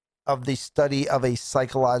 of the study of a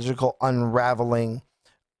psychological unraveling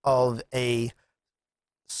of a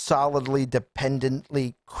solidly,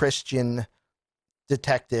 dependently Christian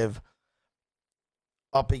detective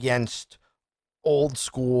up against old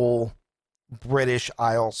school British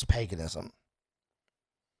Isles paganism.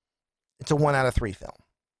 It's a 1 out of 3 film,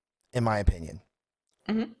 in my opinion.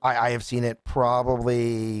 Mm-hmm. I have seen it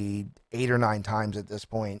probably 8 or 9 times at this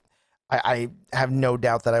point. I have no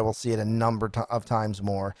doubt that I will see it a number of times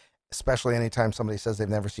more, especially anytime somebody says they've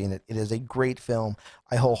never seen it. It is a great film.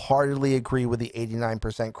 I wholeheartedly agree with the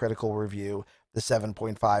 89% critical review, the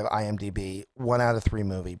 7.5 IMDb, 1 out of 3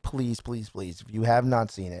 movie. Please, please, please, if you have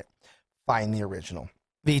not seen it, find the original.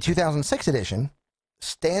 The 2006 edition,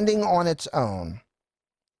 standing on its own,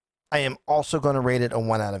 I am also going to rate it a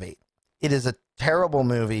 1 out of 8. It is a terrible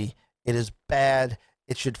movie. It is bad.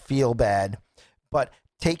 It should feel bad. But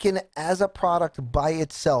taken as a product by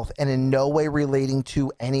itself and in no way relating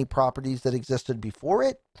to any properties that existed before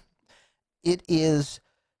it, it is,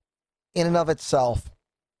 in and of itself,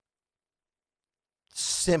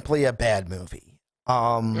 simply a bad movie.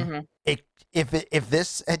 If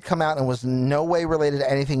this had come out and was no way related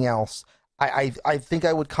to anything else, I think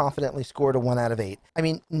I would confidently score it a 1 out of 8. I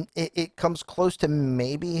mean, it comes close to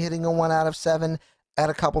maybe hitting a 1 out of 7 at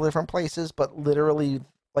a couple different places, but literally,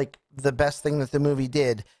 like, the best thing that the movie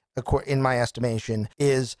did, in my estimation,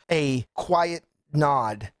 is a quiet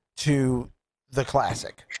nod to the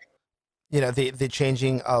classic. You know, the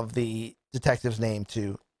changing of the detective's name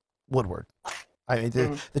to Woodward. I mean,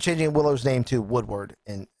 the changing of Willow's name to Woodward,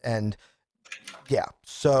 and yeah.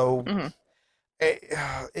 So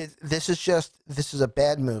this is a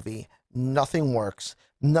bad movie. Nothing works.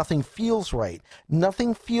 Nothing feels right.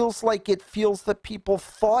 Nothing feels like it feels that people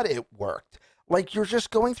thought it worked. Like, you're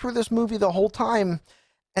just going through this movie the whole time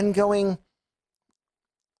and going,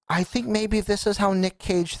 I think maybe this is how Nick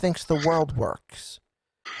Cage thinks the world works.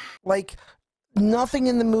 Like, nothing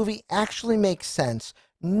in the movie actually makes sense.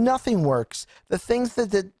 Nothing works. The things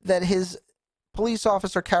that his police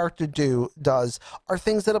officer character does are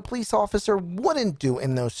things that a police officer wouldn't do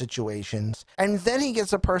in those situations. And then he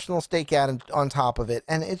gets a personal stake added on top of it.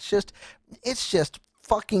 And it's just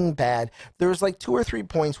fucking bad. There's like 2 or 3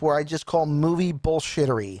 points where I just call movie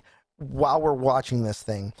bullshittery while we're watching this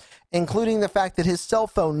thing, including the fact that his cell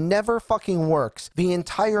phone never fucking works the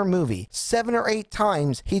entire movie. 7 or 8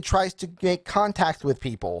 times he tries to make contact with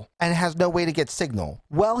people and has no way to get signal.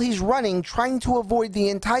 While he's running, trying to avoid the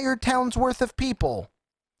entire town's worth of people,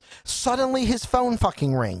 suddenly his phone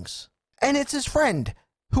fucking rings. And it's his friend,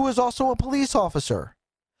 who is also a police officer.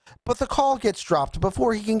 But the call gets dropped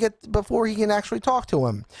before he can actually talk to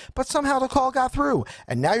him. But somehow the call got through.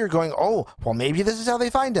 And now you're going, oh, well, maybe this is how they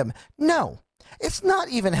find him. No, it's not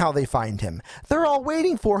even how they find him. They're all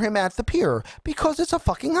waiting for him at the pier because it's a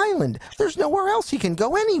fucking island. There's nowhere else he can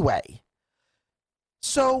go anyway.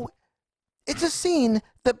 So it's a scene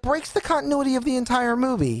that breaks the continuity of the entire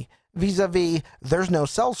movie vis-a-vis there's no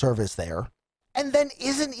cell service there, and then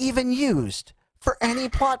isn't even used for any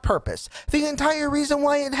plot purpose. The entire reason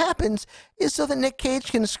why it happens is so that Nick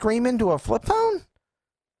Cage can scream into a flip phone?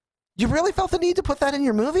 You really felt the need to put that in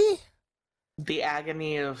your movie? The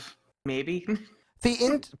agony of maybe.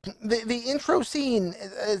 The intro scene,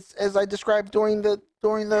 as I described during the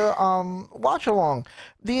watch along,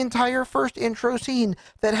 the entire first intro scene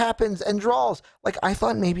that happens and draws, like, I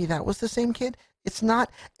thought maybe that was the same kid. It's not.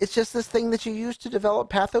 It's just this thing that you use to develop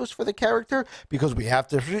pathos for the character because we have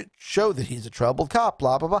to show that he's a troubled cop,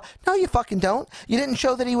 blah, blah, blah. No, you fucking don't. You didn't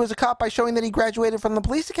show that he was a cop by showing that he graduated from the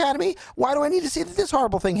police academy. Why do I need to see that this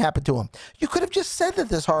horrible thing happened to him? You could have just said that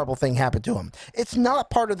this horrible thing happened to him. It's not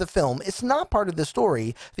part of the film. It's not part of the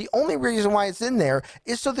story. The only reason why it's in there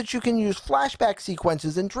is so that you can use flashback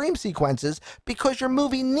sequences and dream sequences because your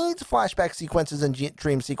movie needs flashback sequences and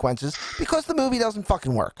dream sequences because the movie doesn't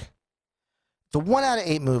fucking work. It's a 1 out of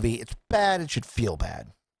 8 movie. It's bad. It should feel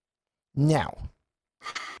bad. Now,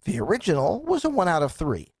 the original was a 1 out of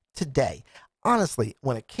 3 today. Honestly,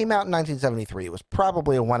 when it came out in 1973, it was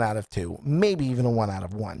probably a 1 out of 2, maybe even a 1 out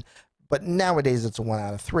of 1. But nowadays, it's a 1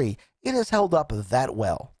 out of 3. It has held up that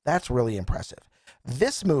well. That's really impressive.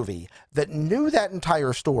 This movie that knew that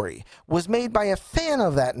entire story was made by a fan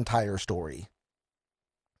of that entire story.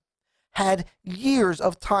 Had years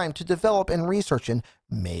of time to develop and research and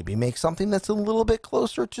maybe make something that's a little bit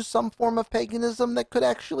closer to some form of paganism that could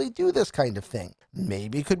actually do this kind of thing.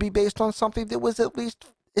 Maybe it could be based on something that was at least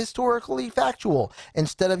historically factual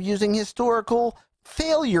instead of using historical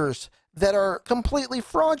failures that are completely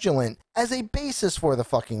fraudulent as a basis for the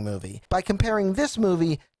fucking movie. By comparing this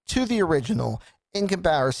movie to the original, in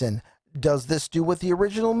comparison, does this do what the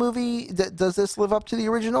original movie, does this live up to the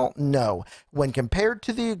original? No. When compared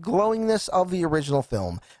to the glowingness of the original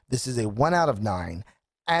film, this is a 1 out of 9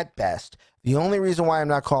 at best. The only reason why I'm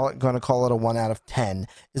not going to call it a 1 out of 10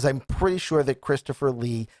 is I'm pretty sure that Christopher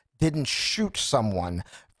Lee didn't shoot someone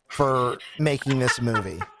for making this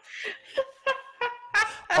movie.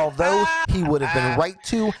 Although he would have been right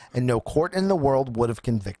to, and no court in the world would have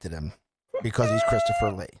convicted him because he's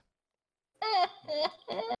Christopher Lee.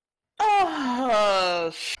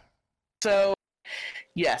 So,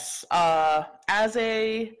 yes, as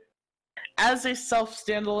a self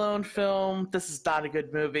standalone film, this is not a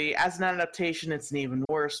good movie. As an adaptation, it's an even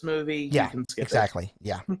worse movie. Yeah, you can skip exactly. It.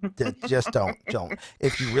 Yeah, just don't.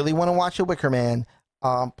 If you really want to watch a Wicker Man,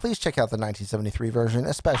 please check out the 1973 version,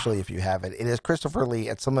 especially if you have it. It is Christopher Lee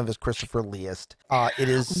at some of his Christopher Leeest. It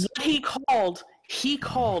is what he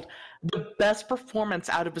called the best performance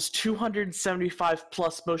out of his 275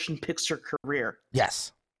 plus motion picture career.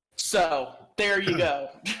 Yes. So there you go.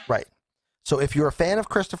 Right. So if you're a fan of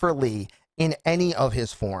Christopher Lee in any of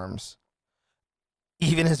his forms,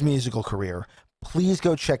 even his musical career, please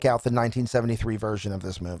go check out the 1973 version of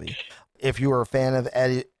this movie. If you are a fan of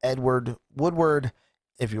Edward Woodward,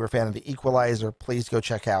 if you're a fan of The Equalizer, please go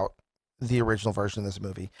check out the original version of this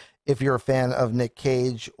movie. If you're a fan of Nick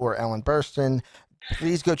Cage or Ellen Burstyn,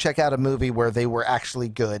 please go check out a movie where they were actually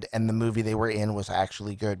good and the movie they were in was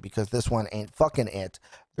actually good, because this one ain't fucking it.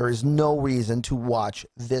 There is no reason to watch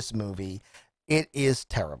this movie. It is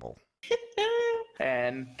terrible.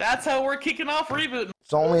 And that's how we're kicking off Rebooting.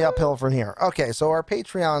 It's only uphill from here. Okay, so our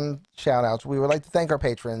Patreon shout-outs. We would like to thank our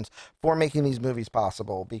patrons for making these movies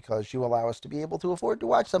possible, because you allow us to be able to afford to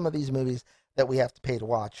watch some of these movies that we have to pay to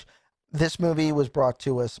watch. This movie was brought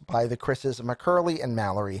to us by the Chris's McCurley and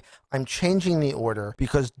Mallory. I'm changing the order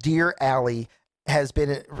because Dear Allie has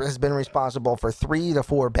been responsible for 3 to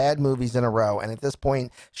 4 bad movies in a row, and at this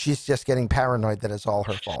point, she's just getting paranoid that it's all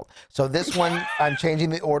her fault. So this one, I'm changing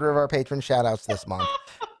the order of our patron shout-outs this month.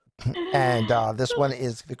 And this one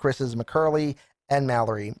is the Chris's McCurley and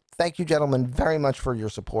Mallory. Thank you, gentlemen, very much for your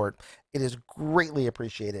support. It is greatly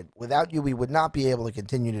appreciated. Without you, we would not be able to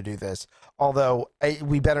continue to do this. Although,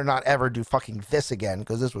 we better not ever do fucking this again,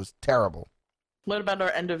 because this was terrible. What about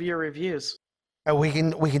our end-of-year reviews? We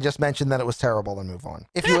can just mention that it was terrible and move on.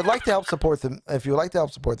 If you would like to help support the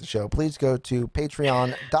show, please go to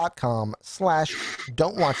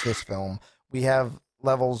patreon.com/don'twatchthisfilm. We have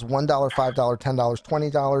levels $1, $5, $10,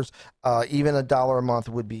 $20. Even $1 a month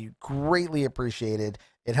would be greatly appreciated.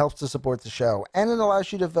 It helps to support the show, and it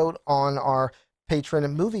allows you to vote on our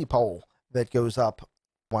patron movie poll that goes up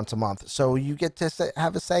once a month. So you get to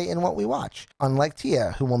have a say in what we watch, unlike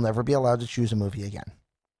Tia, who will never be allowed to choose a movie again.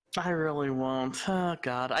 I really won't. Oh,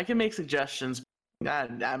 God. I can make suggestions.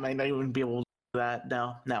 I might not even be able to do that.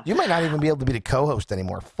 No. You might not even be able to be the co-host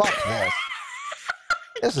anymore. Fuck this.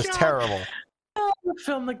 This is terrible. The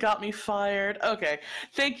film that got me fired. Okay.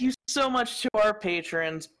 Thank you so much to our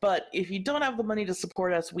patrons, but if you don't have the money to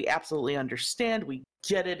support us, we absolutely understand. We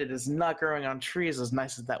get it. It is not growing on trees, as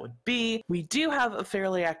nice as that would be. We do have a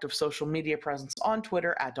fairly active social media presence on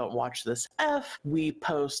Twitter at Don'tWatchThisF. We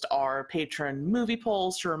post our patron movie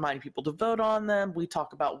polls to remind people to vote on them. We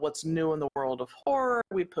talk about what's new in the world of horror.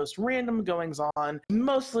 We post random goings-on,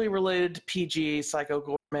 mostly related to PG Psycho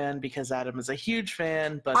Goreman, because Adam is a huge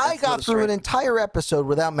fan. But I got through an entire episode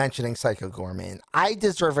without mentioning Psycho Goreman. I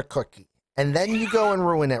deserve a cookie. And then you go and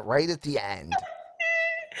ruin it right at the end.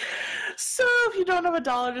 So if you don't have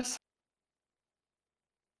 $1, just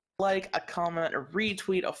like, a comment, a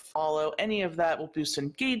retweet, a follow, any of that will boost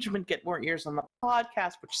engagement, get more ears on the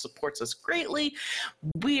podcast, which supports us greatly.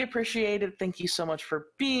 We appreciate it. Thank you so much for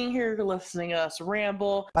being here, listening to us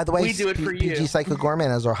ramble. By the way, we do it for you. PG Psycho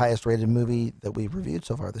Gorman is our highest rated movie that we've reviewed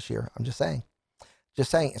so far this year. I'm just saying.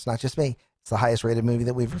 Just saying. It's not just me. It's the highest rated movie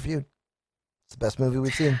that we've reviewed. It's the best movie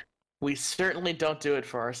we've seen. We certainly don't do it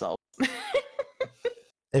for ourselves.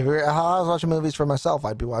 If I was watching movies for myself,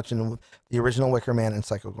 I'd be watching the original Wicker Man and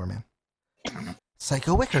Psycho Gorman.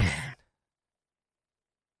 Psycho Wicker Man.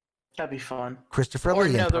 That'd be fun. Christopher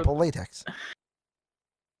Lee in purple latex.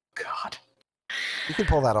 God. You can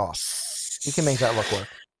pull that off. You can make that look work.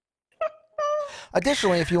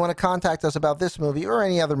 Additionally, if you want to contact us about this movie or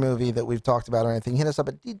any other movie that we've talked about or anything, hit us up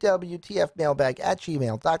at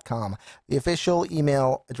dwtfmailbag@gmail.com, the official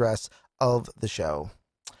email address of the show.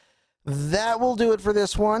 That will do it for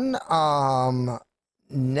this one.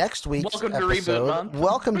 Next week's welcome episode, to Reboot Month.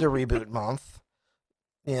 Welcome to Reboot Month.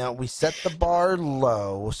 You know, we set the bar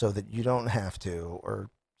low so that you don't have to or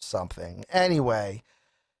something. Anyway,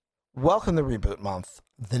 welcome to Reboot Month.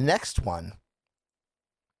 The next one,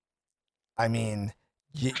 I mean,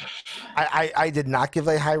 I did not give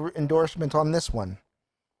a high endorsement on this one.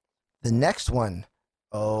 The next one,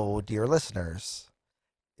 oh, dear listeners,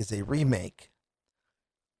 is a remake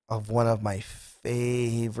of one of my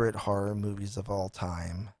favorite horror movies of all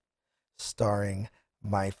time, starring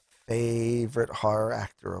my favorite horror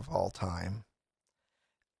actor of all time.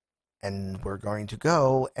 And we're going to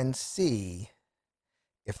go and see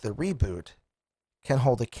if the reboot can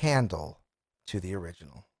hold a candle to the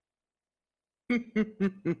original.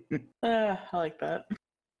 I like that.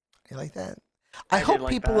 You like that? I I did hope like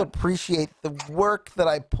people that. appreciate the work that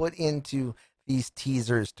I put into these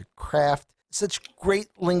teasers to craft such great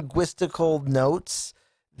linguistical notes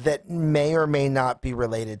that may or may not be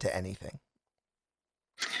related to anything.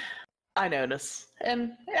 I notice.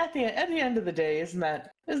 And at the end of the day, isn't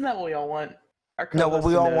that what we all want? Our No, what co-host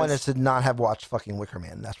we to all notice. want is to not have watched fucking Wicker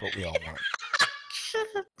Man. That's what we all want.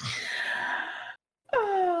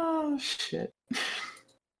 Oh shit!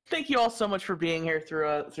 Thank you all so much for being here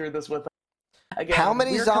through this with us. Again, How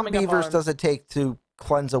many we're coming up zombievers on- does it take to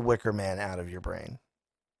cleanse a Wicker Man out of your brain?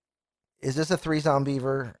 Is this a 3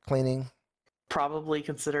 zombiever cleaning? Probably,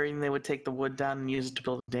 considering they would take the wood down and use it to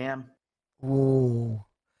build a dam. Ooh.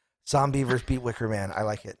 Zombievers beat Wicker Man. I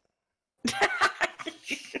like it.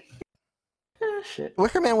 Shit.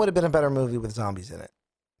 Wicker Man would have been a better movie with zombies in it.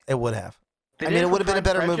 It would have. They I did mean, it for would have been a Pride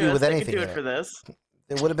better and movie with Prejudice. anything They in could do it it. for this.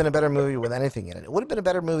 It would have been a better movie with anything in it. It would have been a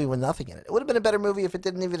better movie with nothing in it. It would have been a better movie if it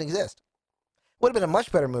didn't even exist. It would have been a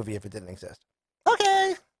much better movie if it didn't exist.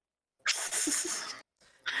 Okay.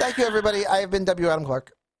 Thank you, everybody. I have been W. Adam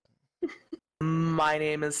Clark. My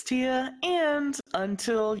name is Tia, and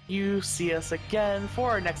until you see us again for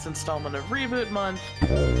our next installment of Reboot Month,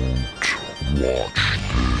 Don't watch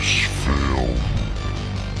this film.